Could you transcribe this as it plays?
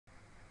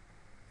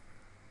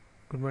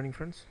Good morning,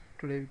 friends.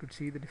 Today we could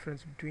see the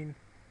difference between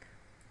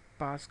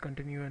pass,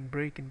 continue and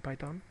break in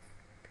Python.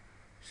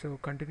 So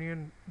continue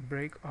and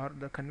break are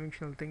the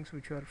conventional things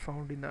which are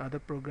found in the other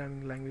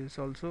programming languages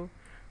also,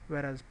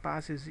 whereas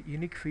pass is a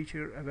unique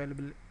feature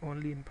available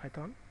only in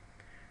Python.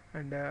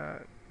 And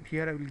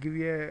here I will give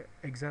you an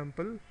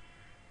example.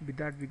 With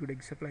that we could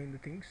explain the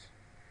things.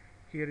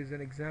 Here is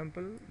an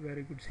example where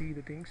you could see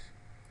the things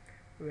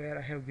where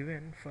I have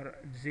given for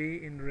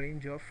j in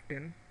range of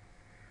 10.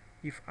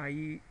 If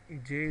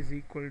j is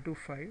equal to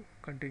 5,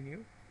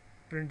 continue,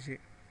 print j.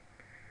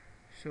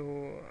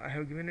 So I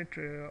have given it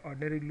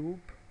ordinary loop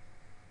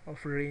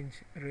of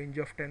range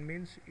of 10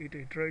 means it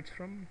iterates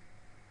from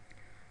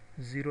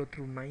 0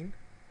 through 9.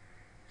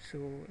 So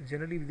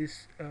generally if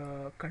this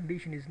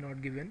condition is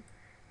not given,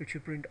 it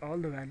should print all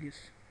the values.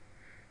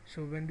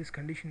 So when this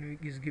condition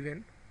is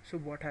given, so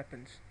what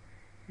happens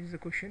is the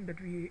question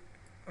that we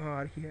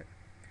are here.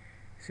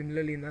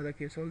 Similarly in the other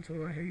case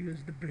also I have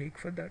used the break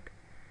for that.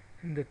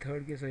 In the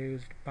third case I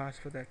used pass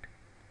for that.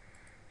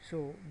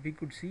 So we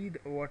could see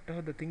what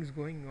are the things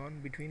going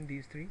on between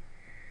these three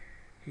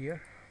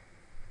here.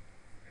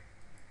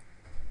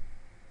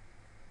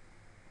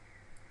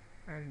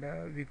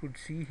 And we could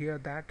see here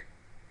that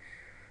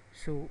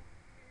so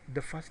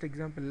the first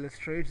example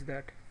illustrates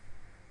that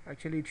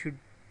actually it should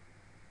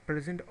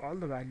present all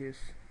the values,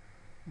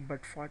 but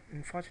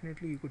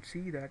unfortunately you could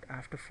see that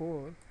after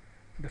 4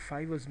 the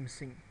 5 was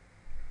missing.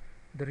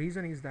 The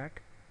reason is that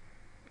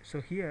so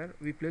here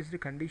we placed a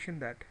condition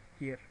that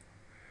here,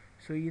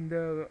 so in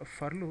the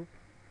for loop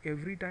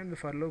every time the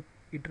for loop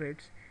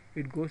iterates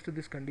it goes to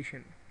this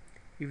condition.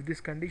 If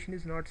this condition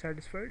is not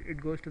satisfied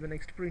it goes to the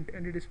next print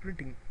and it is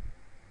printing.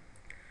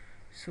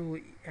 So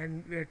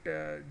and at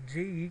j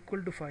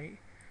equal to 5,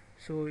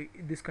 so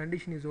this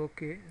condition is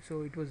okay,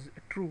 so it was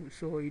true,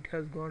 so it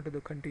has gone to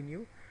the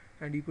continue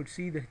and you could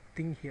see the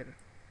thing here.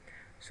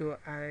 So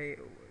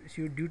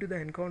due to the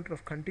encounter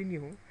of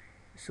continue,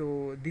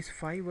 so this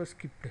 5 was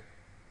skipped.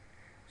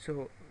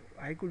 So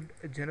I could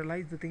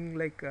generalize the thing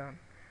like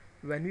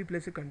when we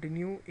place a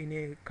continue in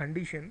a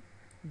condition,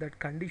 that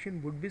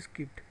condition would be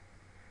skipped.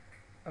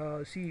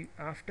 See,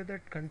 after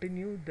that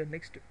continue the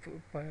next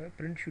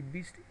print should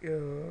be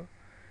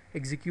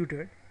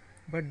executed,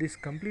 but this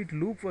complete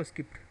loop was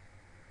skipped.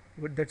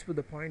 But that's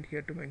the point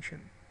here to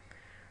mention.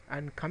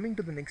 And coming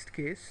to the next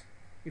case,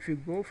 if you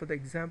go for the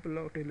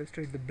example to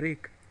illustrate the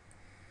break,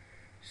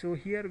 so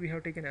here we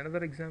have taken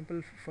another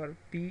example for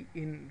p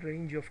in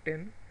range of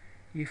 10.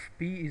 If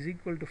p is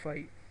equal to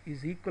 5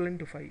 is equivalent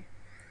to 5,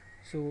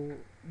 so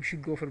we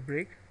should go for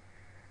break.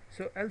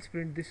 So else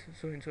print this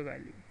so and so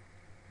value.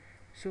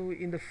 So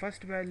in the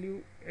first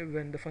value,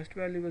 when the first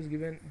value was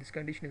given, this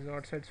condition is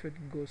not satisfied,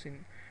 it goes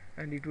in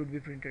and it would be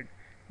printed.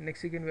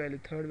 Next second value,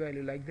 third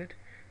value, like that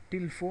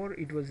till 4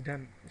 it was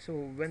done. So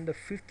when the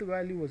fifth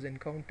value was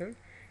encountered,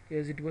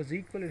 as it was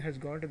equal, it has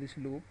gone to this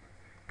loop,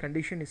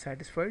 condition is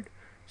satisfied,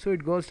 so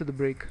it goes to the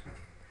break.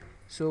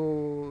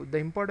 So the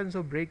importance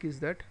of break is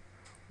that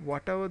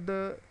whatever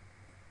the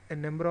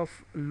number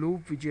of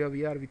loop which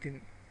we are within,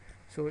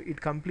 so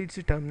it completes,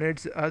 it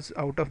terminates us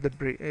out of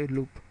the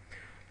loop.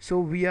 So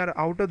we are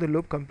out of the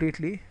loop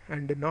completely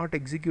and not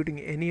executing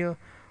any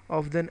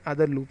of the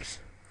other loops,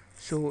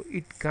 so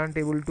it can't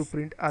able to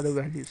print other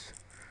values.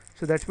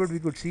 So that's what we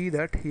could see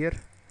that here.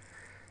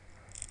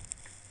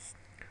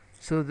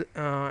 So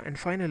and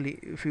finally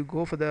if you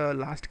go for the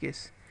last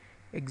case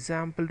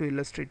example to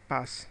illustrate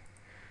pass,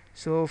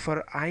 so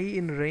for I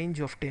in range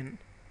of 10,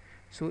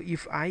 so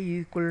if I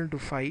equal to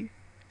 5,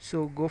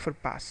 so go for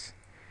pass,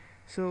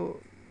 so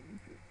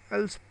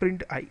else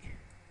print I.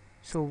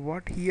 So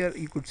what here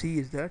you could see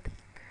is that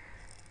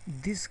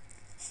this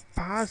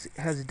pass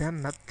has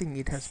done nothing,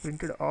 it has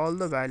printed all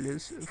the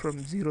values from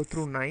 0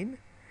 through 9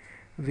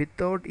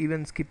 without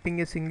even skipping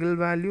a single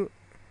value,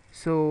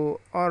 so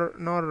or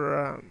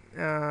nor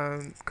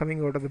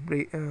coming out of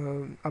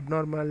the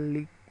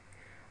abnormally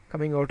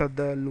coming out of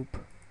the loop.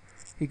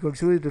 You could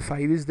see the 5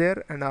 is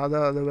there and all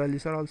the other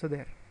values are also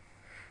there.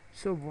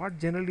 So what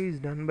generally is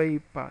done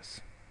by pass?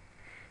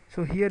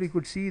 So here you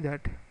could see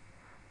that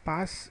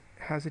pass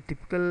has a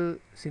typical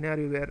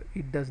scenario where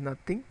it does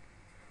nothing,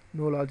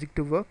 no logic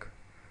to work,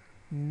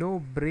 no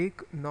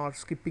break nor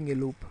skipping a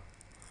loop.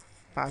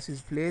 Pass is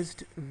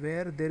placed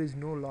where there is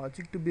no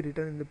logic to be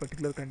written in the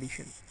particular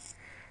condition.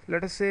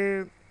 Let us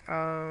say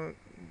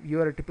you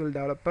are a typical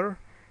developer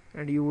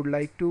and you would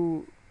like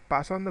to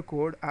pass on the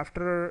code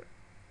after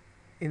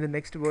in the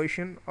next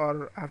version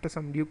or after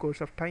some due course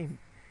of time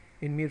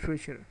in near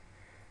future.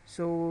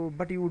 So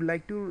but you would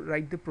like to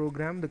write the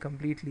program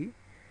completely,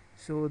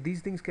 so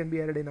these things can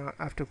be added in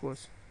after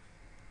course.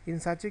 In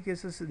such a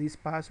cases this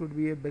pass would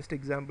be a best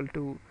example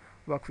to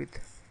work with.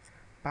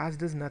 Pass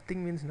does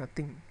nothing means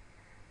nothing,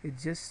 it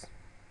just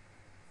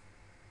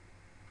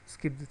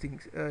skip the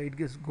things, it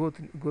just go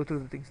through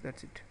the things,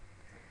 that's it.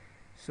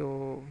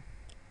 So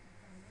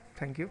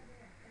thank you.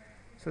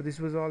 So this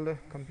was all the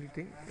complete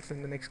thing. So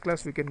in the next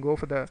class we can go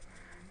for the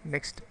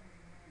next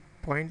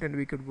point and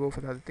we could go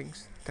for the other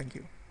things. Thank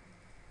you.